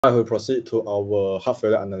I will proceed to our heart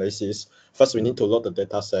failure analysis. First, we need to load the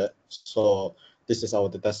data set. So this is our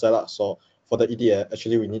data set. So for the EDA,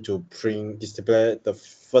 actually, we need to display the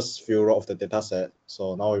first few rows of the data set.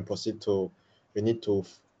 So now we proceed to, we need to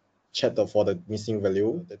check for the missing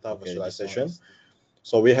value data visualization.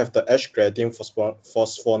 So we have the H creatine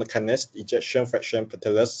phosphokinase ejection fraction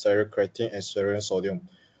platelets, serum creatine, and serum sodium.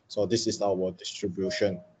 So this is our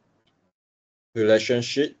distribution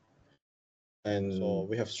relationship. And so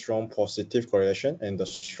we have strong positive correlation and the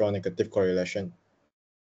strong negative correlation.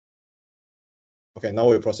 Okay, now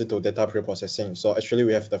we proceed to data pre-processing. So actually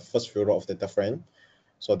we have the first few rows of data frame.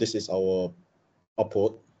 So this is our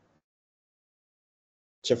output.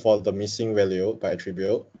 Check for the missing value by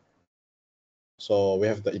attribute. So we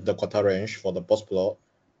have the interquartile range for the box plot.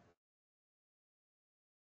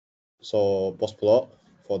 So box plot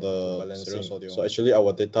for the balancing. So actually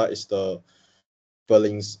our data is the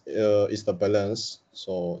balance.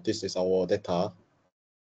 So this is our data.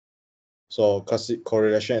 So classic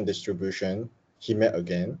correlation and distribution, he met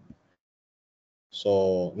again.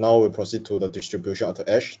 So now we proceed to the distribution of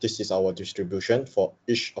the H. This is our distribution for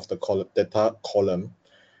each of the data column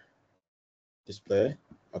display.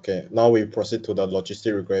 Okay, now we proceed to the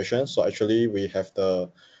logistic regression. So actually we have the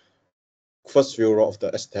first few row of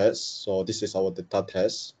the S test. So this is our data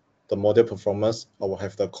test. The model performance, I will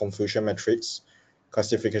have the confusion matrix,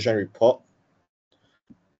 classification report.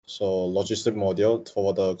 So logistic model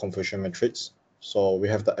for the confusion matrix. So we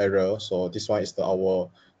have the error. So this one is our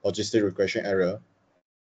logistic regression error.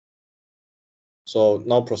 So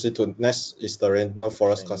now proceed to next is the random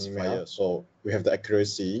forest classifier. So we have the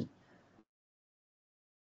accuracy.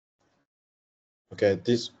 Okay,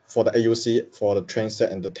 this for the AUC for the train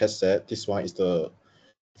set and the test set. This one is for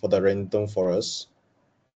the random forest.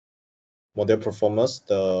 Model performance,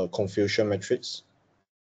 the confusion matrix.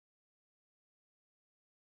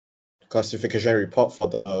 Classification report for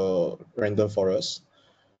the random forest.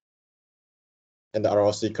 And the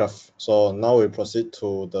RLC curve. So now we proceed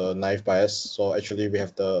to the naive bias. So actually we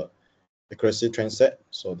have the accuracy train set.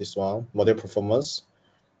 So this one, model performance,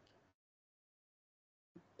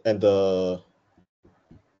 and the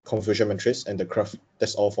confusion matrix and the curve.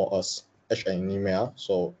 That's all for us. H and anemia.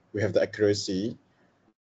 So we have the accuracy